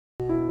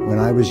When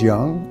I was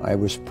young, I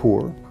was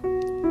poor,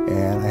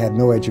 and I had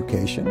no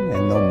education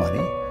and no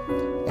money.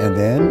 And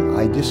then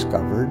I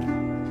discovered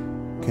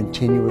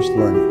continuous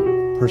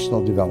learning,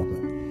 personal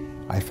development.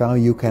 I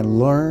found you can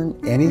learn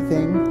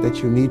anything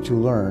that you need to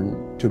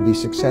learn to be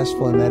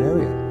successful in that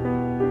area.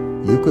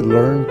 You could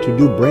learn to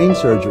do brain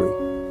surgery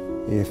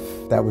if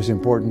that was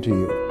important to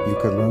you. You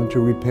could learn to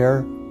repair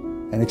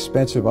an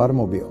expensive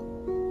automobile.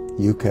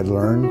 You could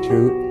learn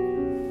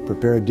to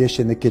prepare a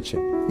dish in the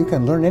kitchen. You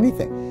can learn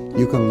anything.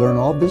 You can learn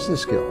all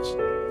business skills.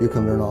 You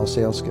can learn all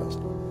sales skills.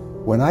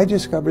 When I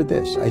discovered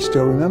this, I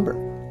still remember.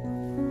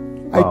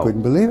 I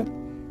couldn't believe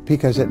it,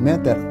 because it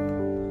meant that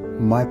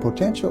my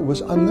potential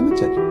was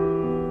unlimited.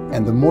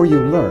 And the more you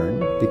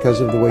learn,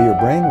 because of the way your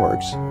brain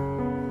works,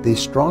 the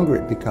stronger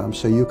it becomes,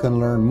 so you can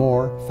learn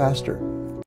more faster.